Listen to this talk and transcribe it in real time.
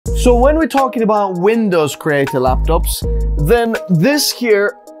So when we're talking about Windows creator laptops, then this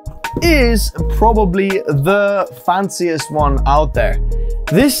here is probably the fanciest one out there.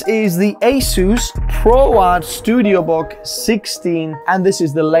 This is the ASUS ProArt Studiobook 16, and this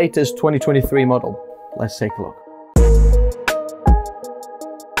is the latest 2023 model. Let's take a look.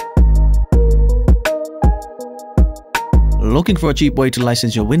 Looking for a cheap way to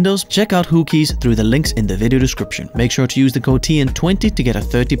license your Windows? Check out Whokeys through the links in the video description. Make sure to use the code TN20 to get a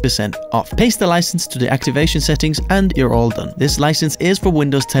 30% off. Paste the license to the activation settings and you're all done. This license is for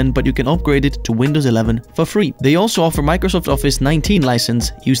Windows 10, but you can upgrade it to Windows 11 for free. They also offer Microsoft Office 19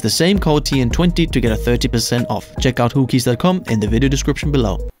 license. Use the same code TN20 to get a 30% off. Check out whokeys.com in the video description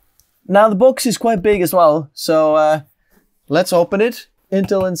below. Now the box is quite big as well, so let's open it.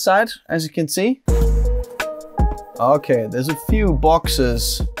 Intel inside, as you can see. Okay, there's a few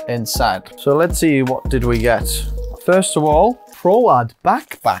boxes inside. So let's see, what did we get? First of all, ProArt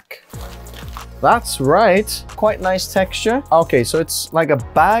backpack. That's right, quite nice texture. Okay, so it's like a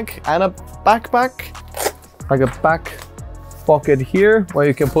bag and a backpack. Like a back pocket here where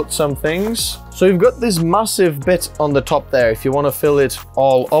you can put some things. So you've got this massive bit on the top there if you want to fill it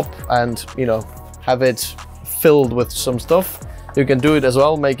all up and, you know, have it filled with some stuff. You can do it as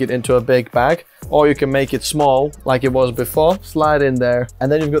well, make it into a big bag, or you can make it small like it was before, slide in there, and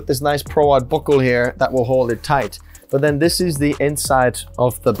then you've got this nice ProArt buckle here that will hold it tight. But then this is the inside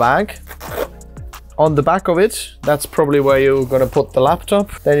of the bag. On the back of it, that's probably where you're gonna put the laptop.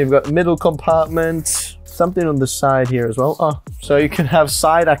 Then you've got middle compartment, something on the side here as well. Oh, so you can have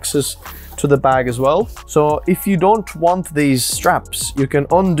side access to the bag as well. So if you don't want these straps, you can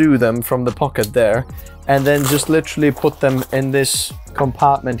undo them from the pocket there and then just literally put them in this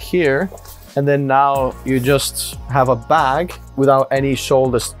compartment here. And then now you just have a bag without any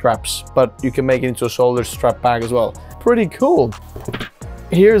shoulder straps, but you can make it into a shoulder strap bag as well. Pretty cool.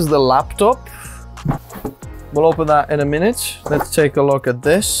 Here's the laptop. We'll open that in a minute. Let's take a look at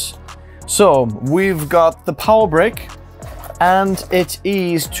this. So we've got the power brick, and it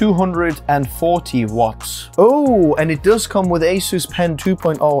is 240 watts. Oh, and it does come with ASUS Pen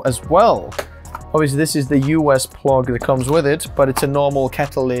 2.0 as well. Obviously, this is the US plug that comes with it, but it's a normal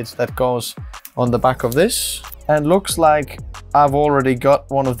kettle lid that goes on the back of this. And looks like I've already got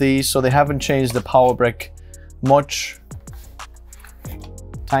one of these, so they haven't changed the power brick much.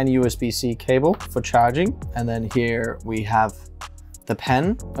 Tiny USB-C cable for charging. And then here we have the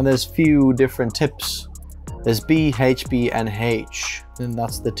pen, and there's few different tips. There's B, H, B, and H. And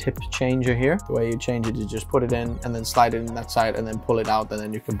that's the tip changer here. The way you change it, you just put it in and then slide it in that side and then pull it out, and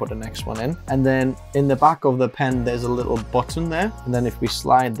then you can put the next one in. And then in the back of the pen, there's a little button there. And then if we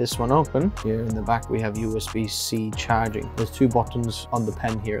slide this one open, here in the back, we have USB-C charging. There's two buttons on the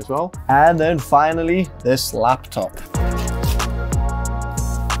pen here as well. And then finally, this laptop.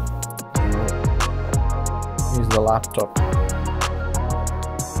 Here's the laptop.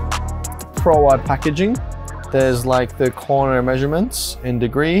 ProArt packaging. There's like the corner measurements in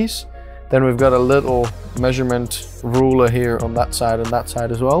degrees. Then we've got a little measurement ruler here on that side and that side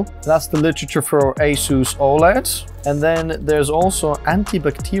as well. That's the literature for ASUS OLED. And then there's also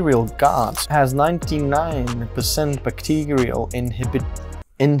Antibacterial Guard. It has 99% bacterial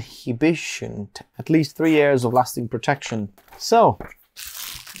inhibition, at least 3 years of lasting protection. So,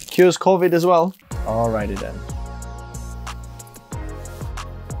 cures COVID as well. Alrighty then.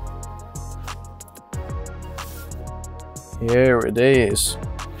 Here it is.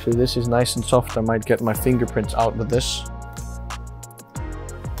 Actually, this is nice and soft. I might get my fingerprints out with this.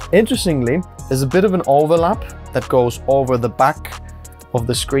 Interestingly, there's a bit of an overlap that goes over the back of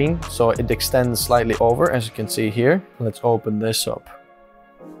the screen, so it extends slightly over, as you can see here. Let's open this up.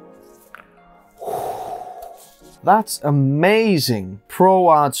 That's amazing.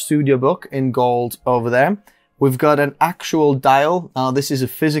 ProArt Studiobook in gold over there. We've got an actual dial. Now, this is a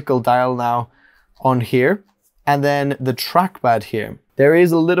physical dial now on here. And then the trackpad here. There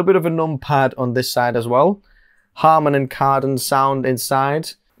is a little bit of a numpad on this side as well. Harman and Kardon sound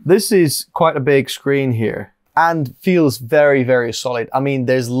inside. This is quite a big screen here and feels very, very solid. I mean,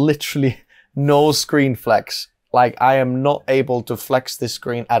 there's literally no screen flex. Like, I am not able to flex this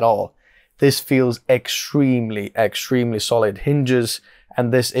screen at all. This feels extremely, extremely solid. Hinges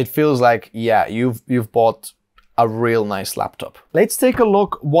and this, it feels like, yeah, you've bought a real nice laptop. Let's take a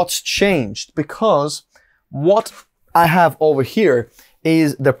look what's changed, because what I have over here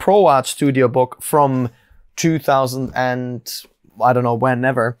is the ProArt Studiobook from 2000 and I don't know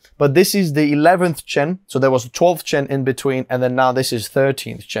whenever, but this is the 11th gen. So there was a 12th gen in between, and then now this is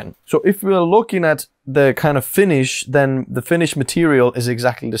 13th gen. So if we're looking at the kind of finish, then the finish material is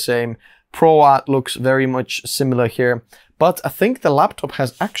exactly the same. ProArt looks very much similar here, but I think the laptop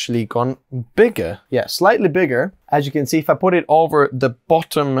has actually gone bigger. Yeah, slightly bigger. As you can see, if I put it over the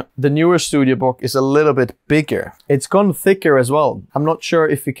bottom, the newer Studiobook is a little bit bigger. It's gone thicker as well. I'm not sure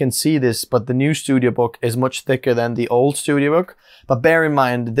if you can see this, but the new Studiobook is much thicker than the old Studiobook. But bear in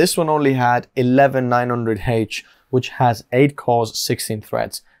mind, this one only had 11900H, which has 8 cores, 16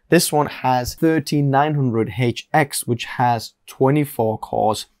 threads. This one has 13900HX, which has 24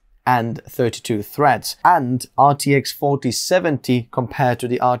 cores and 32 threads, and RTX 4070 compared to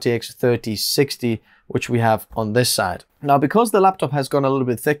the RTX 3060, which we have on this side. Now, because the laptop has gone a little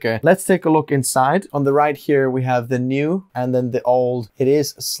bit thicker, let's take a look inside. On the right here, we have the new and then the old. It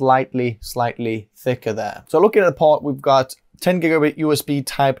is slightly thicker there. So looking at the port, we've got 10 gigabit USB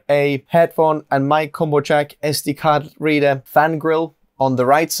Type A, headphone and mic combo jack, SD card reader, fan grill on the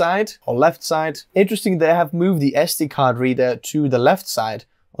right side or left side. Interesting, they have moved the SD card reader to the left side.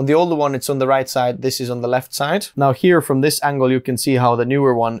 On the older one, it's on the right side. This is on the left side. Now here from this angle, you can see how the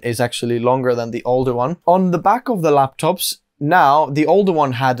newer one is actually longer than the older one. On the back of the laptops, now the older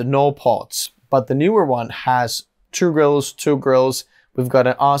one had no ports, but the newer one has two grills. We've got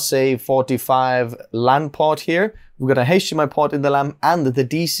an RC45 LAN port here. We've got a HDMI port in the LAN, and the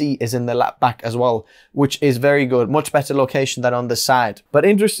DC is in the back as well, which is very good. Much better location than on the side. But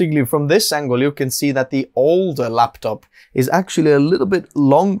interestingly, from this angle, you can see that the older laptop is actually a little bit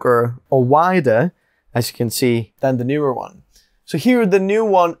longer or wider, as you can see, than the newer one. So here the new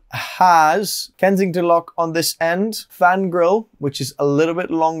one has Kensington lock on this end, fan grill, which is a little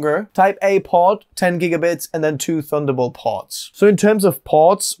bit longer, Type A port, 10 gigabits, and then 2 Thunderbolt ports. So in terms of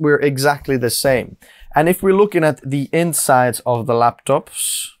ports, we're exactly the same. And if we're looking at the insides of the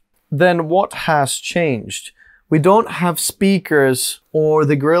laptops, then what has changed? We don't have speakers or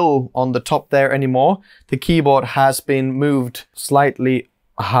the grill on the top there anymore. The keyboard has been moved slightly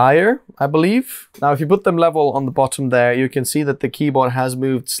higher, I believe. Now, if you put them level on the bottom there, you can see that the keyboard has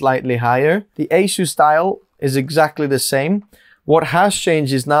moved slightly higher. The ASUS style is exactly the same. What has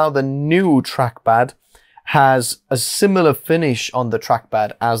changed is now the new trackpad has a similar finish on the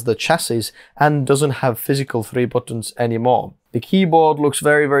trackpad as the chassis and doesn't have physical 3 buttons anymore. The keyboard looks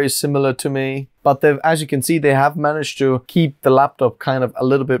very similar to me, but as you can see, they have managed to keep the laptop kind of a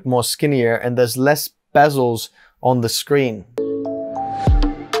little bit more skinnier, and there's less bezels on the screen.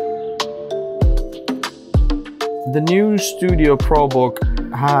 The new Studio ProBook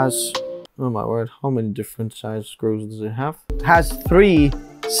has, oh my word, how many different size screws does it have? It has 3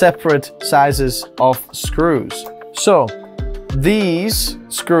 separate sizes of screws. So these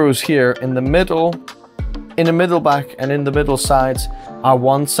screws here in the middle back and in the middle sides are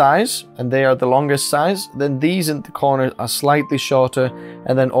one size, and they are the longest size. Then these in the corners are slightly shorter,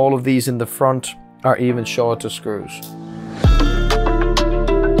 and then all of these in the front are even shorter screws.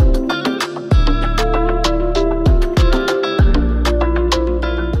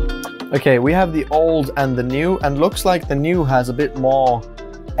 Okay, we have the old and the new, and looks like the new has a bit more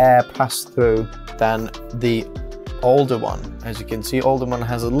air pass through than the older one. As you can see, older one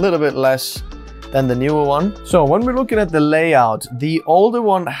has a little bit less than the newer one. So when we're looking at the layout, the older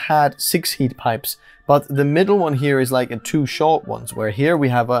one had 6 heat pipes, but the middle one here is like 2 short ones, where here we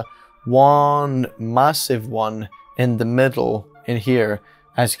have one massive one in the middle in here,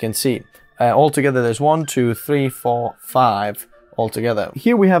 as you can see. Altogether, there's 1, 2, 3, 4, 5 altogether.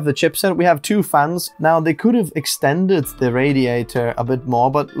 Here we have the chipset. We have 2 fans. Now, they could have extended the radiator a bit more,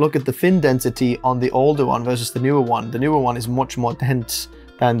 but look at the fin density on the older one versus the newer one. The newer one is much more dense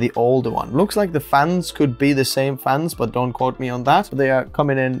than the older one. Looks like the fans could be the same fans, but don't quote me on that. They are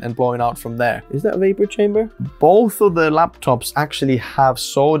coming in and blowing out from there. Is that a vapor chamber? Both of the laptops actually have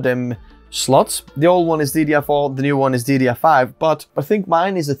SODIMM slots. The old one is DDR4, the new one is DDR5, but I think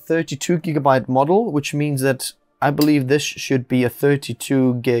mine is a 32 gigabyte model, which means that I believe this should be a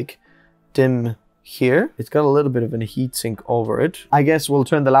 32 gig DIMM here. It's got a little bit of a heatsink over it. I guess we'll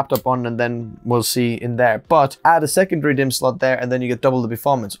turn the laptop on and then we'll see in there. But add a secondary DIMM slot there and then you get double the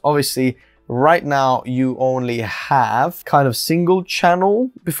performance. Obviously, right now you only have kind of single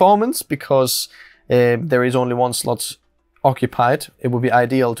channel performance because there is only 1 slot occupied. It would be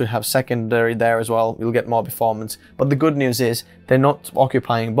ideal to have secondary there as well. You'll get more performance. But the good news is they're not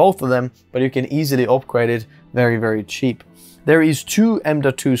occupying both of them, but you can easily upgrade it very, very cheap. There is 2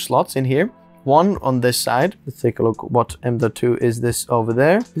 M.2 slots in here. One on this side. Let's take a look what M.2 is this over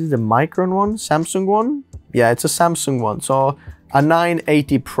there. This is a Micron one, Samsung one. Yeah, it's a Samsung one. So a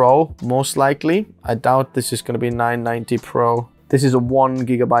 980 Pro, most likely. I doubt this is going to be 990 Pro. This is a 1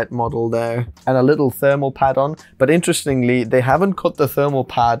 gigabyte model there and a little thermal pad on. But interestingly, they haven't cut the thermal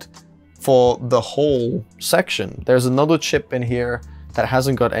pad for the whole section. There's another chip in here that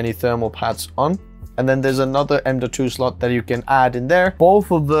hasn't got any thermal pads on. and then there's another M.2 slot that you can add in there.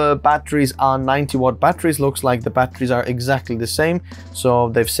 Both of the batteries are 90-watt batteries. Looks like the batteries are exactly the same, so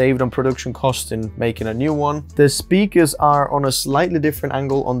they've saved on production costs in making a new one. The speakers are on a slightly different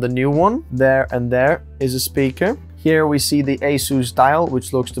angle on the new one. There and there is a speaker. Here we see the ASUS dial,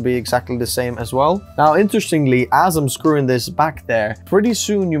 which looks to be exactly the same as well. Now, interestingly, as I'm screwing this back there, pretty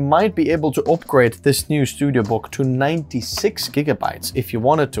soon you might be able to upgrade this new Studiobook to 96 gigabytes if you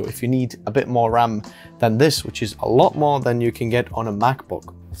wanted to, if you need a bit more RAM than this, which is a lot more than you can get on a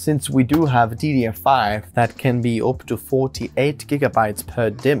MacBook. Since we do have DDR5 that can be up to 48 gigabytes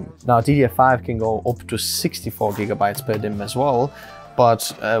per DIMM. Now, DDR5 can go up to 64 gigabytes per DIMM as well,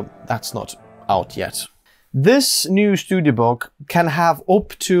 but that's not out yet. This new Studiobook can have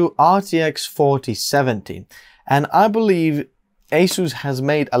up to RTX 4070, and I believe ASUS has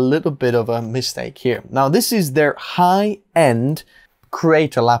made a little bit of a mistake here. Now, this is their high-end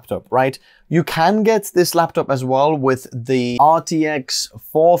creator laptop, right? You can get this laptop as well with the RTX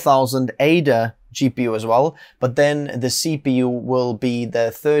 4000 Ada GPU as well, but then the CPU will be the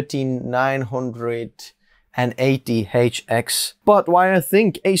 13980 HX. But why I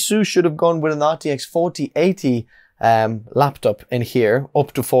think ASUS should have gone with an RTX 4080 laptop in here,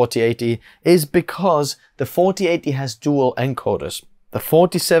 up to 4080, is because the 4080 has dual encoders. The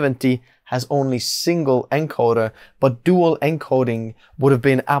 4070 has only single encoder, but dual encoding would have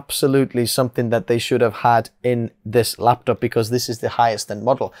been absolutely something that they should have had in this laptop, because this is the highest end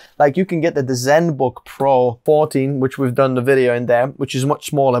model. Like, you can get the ZenBook Pro 14, which we've done the video in there, which is much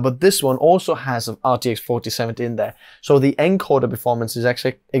smaller, but this one also has an RTX 4070 in there. So the encoder performance is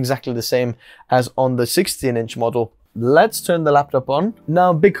actually exactly the same as on the 16-inch model. Let's turn the laptop on.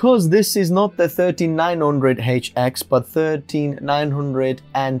 Now, because this is not the 13900 HX, but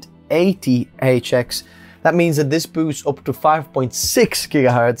 13980 HX, that means that this boosts up to 5.6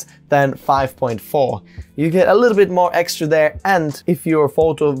 gigahertz than 5.4. You get a little bit more extra there, and if you're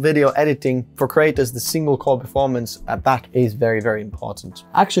photo video editing for creators, the single core performance at that is very, very important.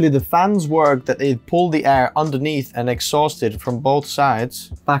 Actually, the fans work that they pull the air underneath and exhaust it from both sides,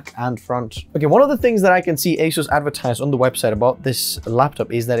 back and front. Okay, one of the things that I can see ASUS advertise on the website about this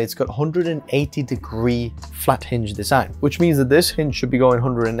laptop is that it's got 180-degree flat hinge design, which means that this hinge should be going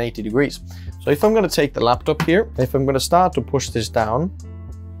 180 degrees. So if I'm going to take the laptop here, if I'm going to start to push this down,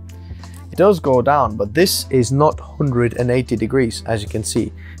 it does go down, but this is not 180 degrees, as you can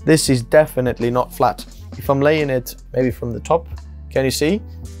see. This is definitely not flat. If I'm laying it maybe from the top, can you see?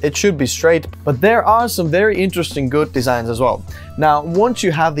 It should be straight, but there are some very interesting good designs as well. Now, once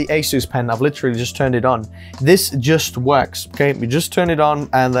you have the ASUS Pen, I've literally just turned it on. This just works, okay? You just turn it on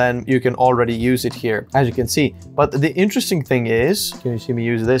and then you can already use it here, as you can see. But the interesting thing is, can you see me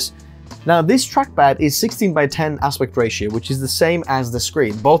use this? Now, this trackpad is 16:10 aspect ratio, which is the same as the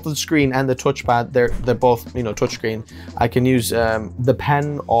screen. Both the screen and the touchpad, they're both, you know, touchscreen. I can use the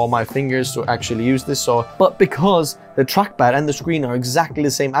pen or my fingers to actually use this. But because the trackpad and the screen are exactly the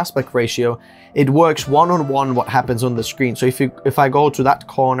same aspect ratio, it works one-on-one what happens on the screen. So if I go to that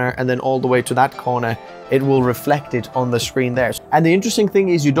corner and then all the way to that corner, it will reflect it on the screen there. And the interesting thing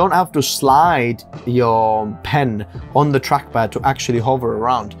is you don't have to slide your pen on the trackpad to actually hover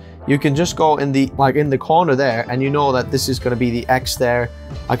around. You can just go in the corner there, and you know that this is going to be the X there.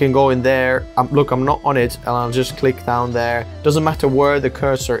 I can go in there. Look, I'm not on it, and I'll just click down there. Doesn't matter where the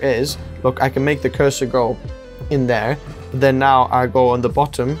cursor is. Look, I can make the cursor go in there. But then now I go on the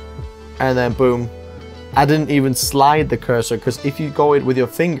bottom, and then boom. I didn't even slide the cursor, because if you go it with your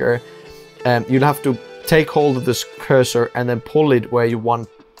finger, you'll have to take hold of this cursor and then pull it where you want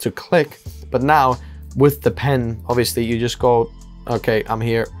to click. But now with the pen, obviously you just go, okay, I'm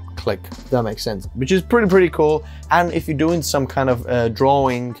here. Click. That makes sense, which is pretty cool. And if you're doing some kind of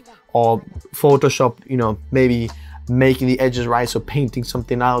drawing or Photoshop, you know, maybe making the edges right, so painting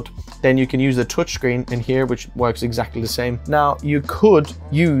something out, then you can use the touchscreen in here, which works exactly the same. Now, you could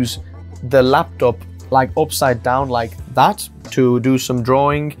use the laptop like upside down like that to do some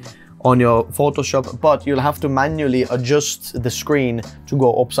drawing on your Photoshop, but you'll have to manually adjust the screen to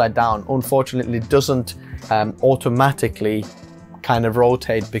go upside down. Unfortunately, it doesn't automatically kind of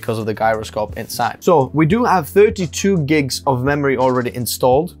rotate because of the gyroscope inside. So we do have 32 gigs of memory already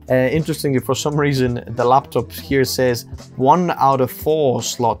installed. Interestingly, for some reason, the laptop here says 1 out of 4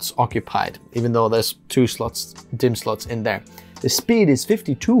 slots occupied, even though there's 2 slots, DIMM slots in there. The speed is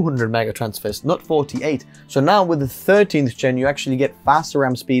 5200 mega transfers, not 48. So now with the 13th gen, you actually get faster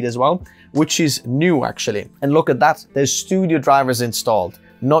RAM speed as well, which is new actually. And look at that, there's studio drivers installed,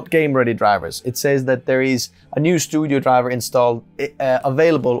 not game-ready drivers. It says that there is a new studio driver installed,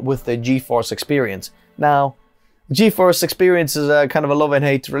 available with the GeForce experience. Now, GeForce experience is a kind of a love and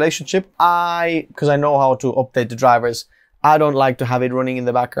hate relationship. Because I know how to update the drivers, I don't like to have it running in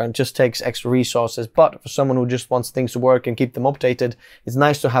the background. It just takes extra resources. But for someone who just wants things to work and keep them updated, it's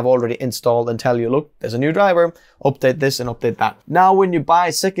nice to have already installed and tell you, look, there's a new driver, update this and update that. Now, when you buy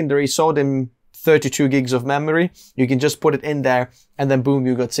secondary SODIMM 32 gigs of memory, you can just put it in there and then boom,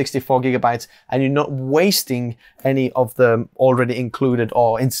 you got 64 gigabytes and you're not wasting any of the already included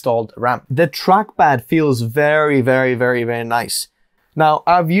or installed RAM. The trackpad feels very, very, very, very nice. Now,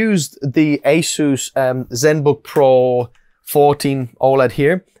 I've used the ASUS ZenBook Pro 14 OLED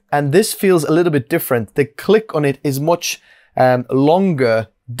here, and this feels a little bit different. The click on it is much longer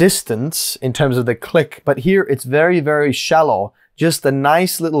distance in terms of the click, but here it's very, very shallow. Just a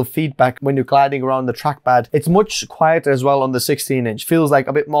nice little feedback when you're gliding around the trackpad. It's much quieter as well on the 16-inch. Feels like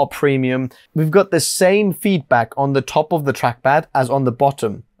a bit more premium. We've got the same feedback on the top of the trackpad as on the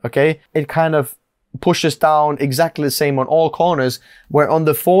bottom, okay? It kind of pushes down exactly the same on all corners, where on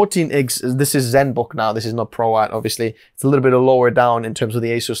the 14X, this is ZenBook now, this is not ProArt, obviously. It's a little bit lower down in terms of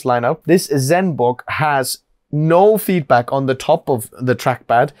the ASUS lineup. This ZenBook has no feedback on the top of the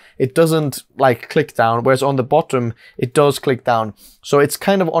trackpad. It doesn't like click down, whereas on the bottom, it does click down. So it's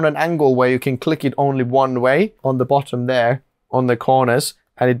kind of on an angle where you can click it only one way on the bottom there, on the corners.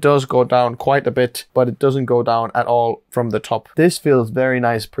 And it does go down quite a bit, but it doesn't go down at all from the top. This feels very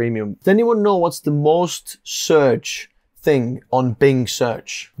nice premium. Does anyone know what's the most search thing on Bing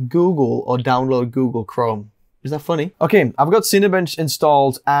search? Google or download Google Chrome. Is that funny? Okay, I've got Cinebench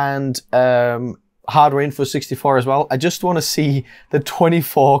installed and hardware info 64 as well. I just want to see the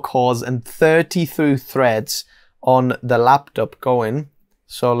 24 cores and 32 threads on the laptop going.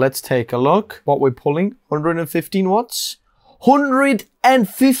 So let's take a look. What we're pulling, 115 watts.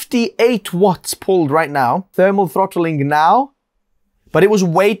 158 watts pulled right now. Thermal throttling now, but it was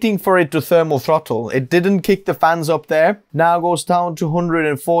waiting for it to thermal throttle. It didn't kick the fans up there. Now goes down to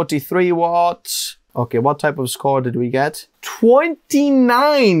 143 watts. Okay, what type of score did we get?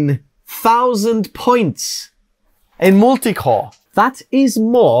 29,000 points in multi-core. That is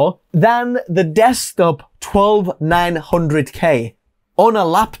more than the desktop 12900K on a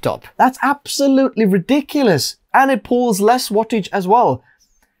laptop. That's absolutely ridiculous. And it pulls less wattage as well.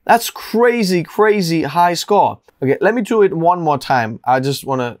 That's crazy, crazy high score. Okay, let me do it one more time. I just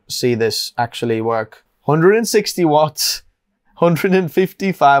want to see this actually work. 160 watts,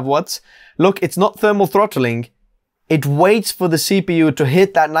 155 watts. Look, it's not thermal throttling. It waits for the CPU to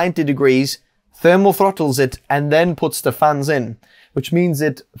hit that 90 degrees, thermal throttles it, and then puts the fans in, which means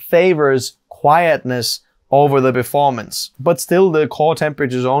it favors quietness over the performance. But still, the core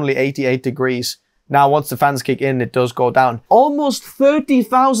temperature is only 88 degrees. Now, once the fans kick in, it does go down. Almost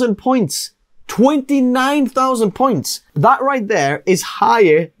 30,000 points. 29,000 points. That right there is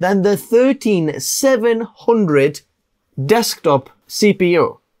higher than the 13700 desktop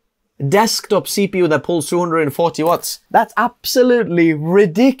CPU. Desktop CPU that pulls 240 watts. That's absolutely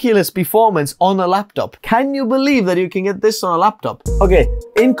ridiculous performance on a laptop. Can you believe that you can get this on a laptop? Okay,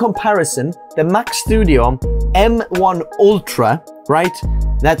 in comparison, the Mac Studio M1 Ultra, right?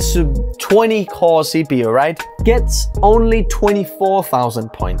 That's a 20 core CPU, right? Gets only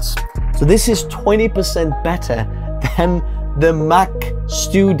 24,000 points. So this is 20% better than the Mac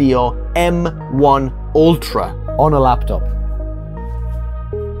Studio M1 Ultra on a laptop.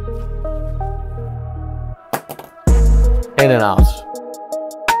 In and out.